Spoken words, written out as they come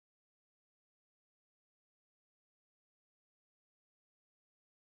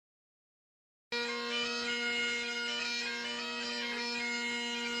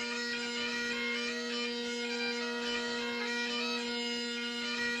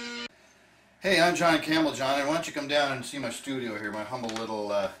Hey, I'm John Campbelljohn, and why don't you come down and see my studio here, my humble little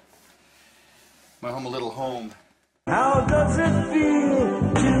home. How does it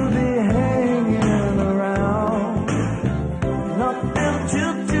feel to be hanging around? Nothing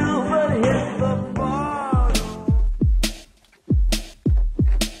to do but hit the bottom.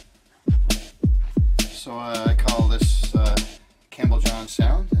 So I call this Campbelljohn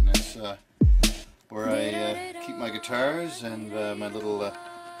Sound, and it's where I keep my guitars and my little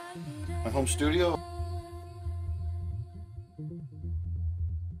my home studio.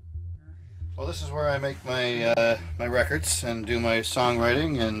 Well, this is where I make my my records and do my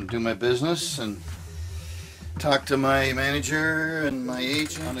songwriting and do my business and talk to my manager and my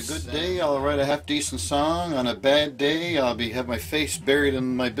agent. On a good day, I'll write a half-decent song. On a bad day, I'll have my face buried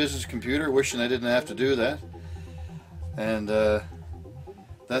in my business computer, wishing I didn't have to do that. And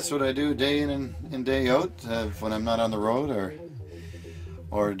that's what I do day in and day out when I'm not on the road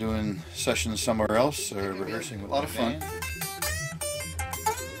or doing sessions somewhere else or rehearsing with a lot of fun.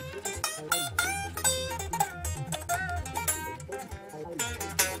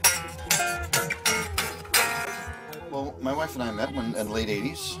 Well, my wife and I met in the late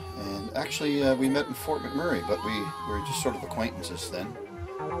 80s, and actually we met in Fort McMurray, but we were just sort of acquaintances then.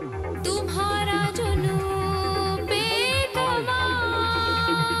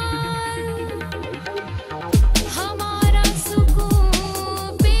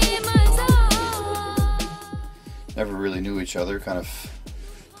 Never really knew each other, kind of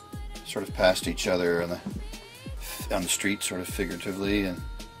sort of passed each other on the street, sort of figuratively, and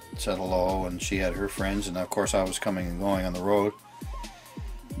said hello, and she had her friends, and of course I was coming and going on the road.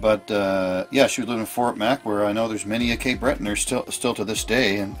 But yeah, she would live in Fort Mac, where I know there's many a Cape Bretoner still to this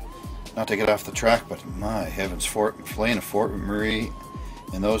day, and not to get off the track, but my heavens, playing at Fort McMurray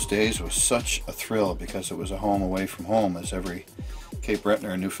in those days was such a thrill, because it was a home away from home, as every Cape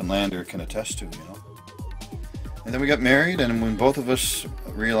Bretoner and Newfoundlander can attest to, you know. And then we got married, and when both of us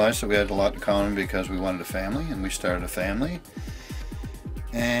realized that we had a lot in common because we wanted a family, and we started a family.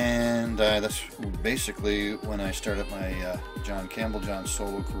 And that's basically when I started my John Campbelljohn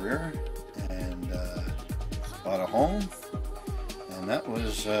solo career, and bought a home, and that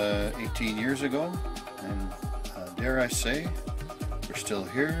was 18 years ago. And dare I say, we're still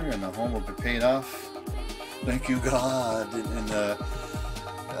here, and the home will be paid off, thank you God,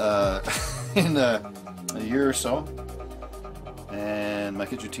 in a year or so. And my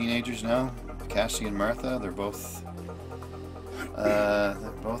kids are teenagers now, Cassie and Martha. They're both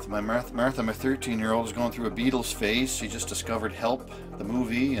my Martha, my 13-year-old, is going through a Beatles phase. She just discovered Help, the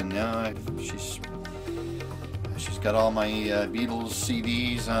movie, and now she's got all my Beatles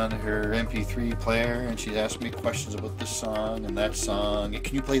CDs on her MP3 player, and she's asked me questions about this song and that song.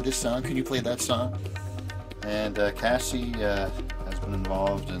 Can you play this song? Can you play that song? And Cassie has been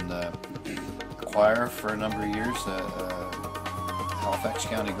involved in the choir for a number of years, Halifax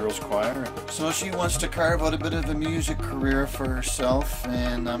County Girls Choir. So she wants to carve out a bit of a music career for herself,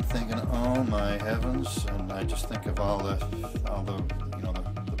 and I'm thinking, oh my heavens, and I just think of all the you know,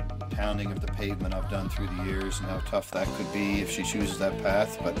 the pounding of the pavement I've done through the years, and how tough that could be if she chooses that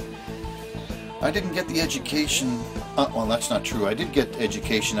path. But I didn't get the education, well, that's not true. I did get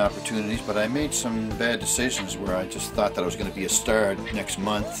education opportunities, but I made some bad decisions where I just thought that I was going to be a star next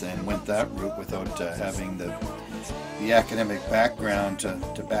month, and went that route without having the academic background to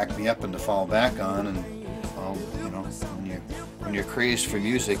back me up and to fall back on. And you know, when you're crazed for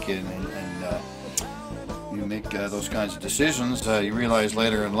music and you make those kinds of decisions, you realize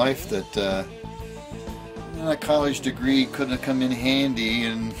later in life that a college degree couldn't have come in handy.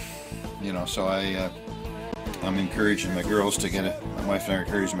 And you know, so I'm encouraging my girls to get my wife and I are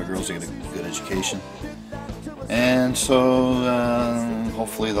encouraging my girls to get a good education, and so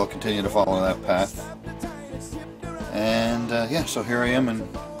hopefully they'll continue to follow that path. And yeah, so here I am in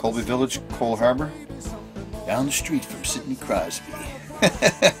Colby Village, Cole Harbour, down the street from Sidney Crosby.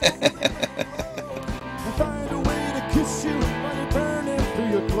 Find a way to kiss you, money burning through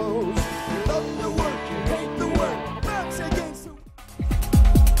your clothes. You love the work, you hate the work. Backs against the...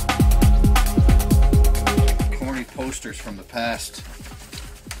 Corny posters from the past.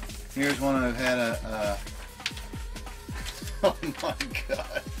 Here's one I've had oh my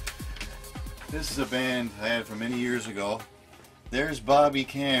God. This is a band I had from many years ago. There's Bobby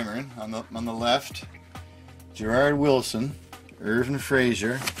Cameron on the left, Gerard Wilson, Irvin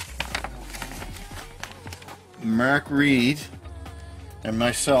Fraser, Mark Reed, and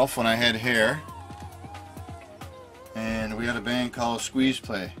myself when I had hair. And we had a band called Squeeze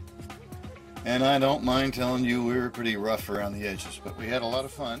Play. And I don't mind telling you, we were pretty rough around the edges, but we had a lot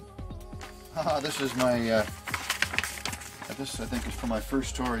of fun. This is my, this I think is from my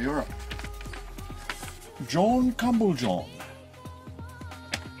first tour of Europe. John Campbelljohn.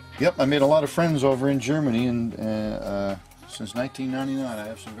 Yep, I made a lot of friends over in Germany, and since 1999 I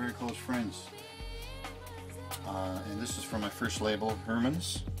have some very close friends. And this is from my first label,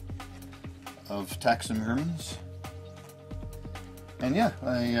 Herman's, of Taksim Herman's. And yeah,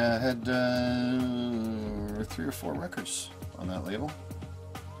 I had 3 or 4 records on that label.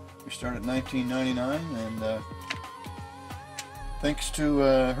 We started in 1999, and thanks to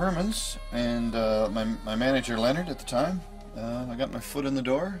Herman's and my manager Leonard at the time, I got my foot in the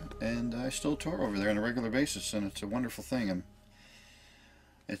door, and I still tour over there on a regular basis, and it's a wonderful thing.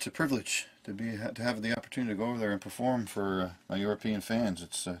 It's a privilege to have the opportunity to go over there and perform for my European fans.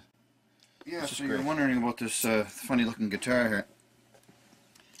 It's yeah. So you're wondering about this funny looking guitar here.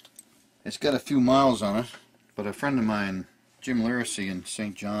 It's got a few miles on it, but a friend of mine, Jim Liracy in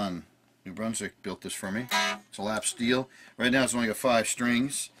St. John, New Brunswick, built this for me. It's a lap steel. Right now it's only got 5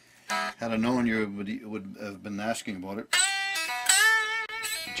 strings. Had I known you would have been asking about it.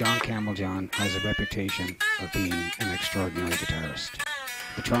 John Campbelljohn has a reputation of being an extraordinary guitarist.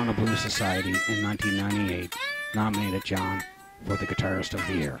 The Toronto Blues Society in 1998 nominated John for the Guitarist of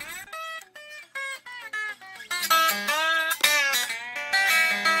the Year.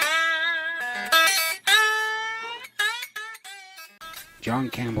 John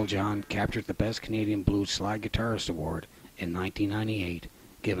Campbelljohn captured the Best Canadian Blues Slide Guitarist Award in 1998,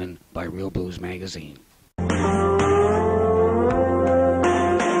 given by Real Blues Magazine.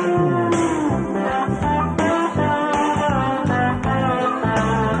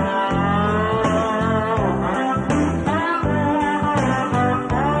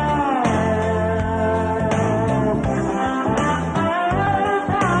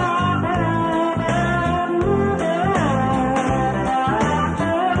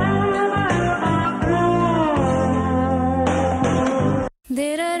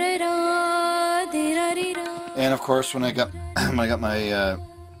 And of course, when I got my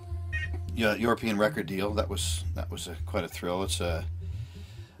European record deal, that was quite a thrill.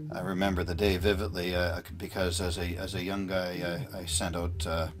 I remember the day vividly because as a young guy, I sent out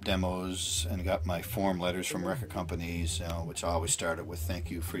demos and got my form letters from record companies, which always started with "Thank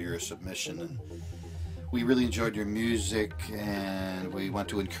you for your submission," and we really enjoyed your music, and we want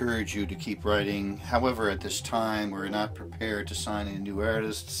to encourage you to keep writing. However, at this time, we're not prepared to sign any new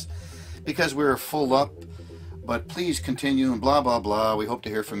artists because we're full up. But please continue, and blah blah blah. We hope to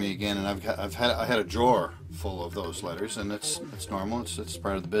hear from you again. And I had a drawer full of those letters, and it's normal. It's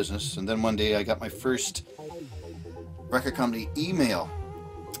part of the business. And then one day I got my first record company email,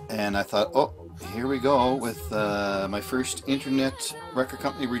 and I thought, oh, here we go with my first internet record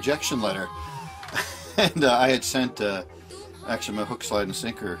company rejection letter. And I had sent actually my Hook, Slide and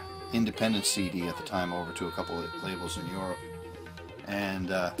Sinker independent CD at the time over to a couple of labels in Europe,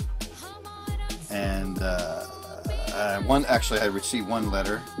 and I received one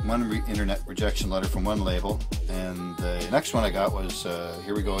letter, internet rejection letter from one label, and the next one I got was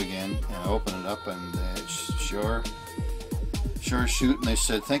here we go again, and I opened it up, and sure shoot, and they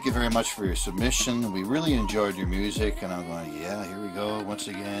said, thank you very much for your submission, we really enjoyed your music. And I'm going, yeah, here we go once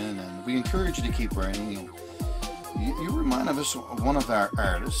again, and we encourage you to keep writing, and you remind us of one of our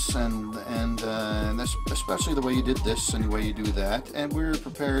artists, and that's especially the way you did this and the way you do that, and we're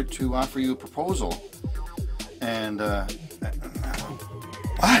prepared to offer you a proposal. And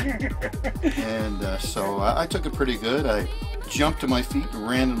so I took it pretty good. I jumped to my feet and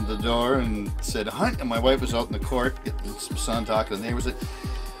ran into the door and said, "Hunt!" And my wife was out in the court getting some sun, talking to the neighbors. Said,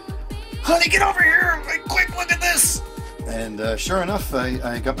 "Honey, get over here! Quick, look at this!" And sure enough,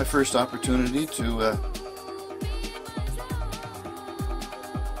 I got my first opportunity to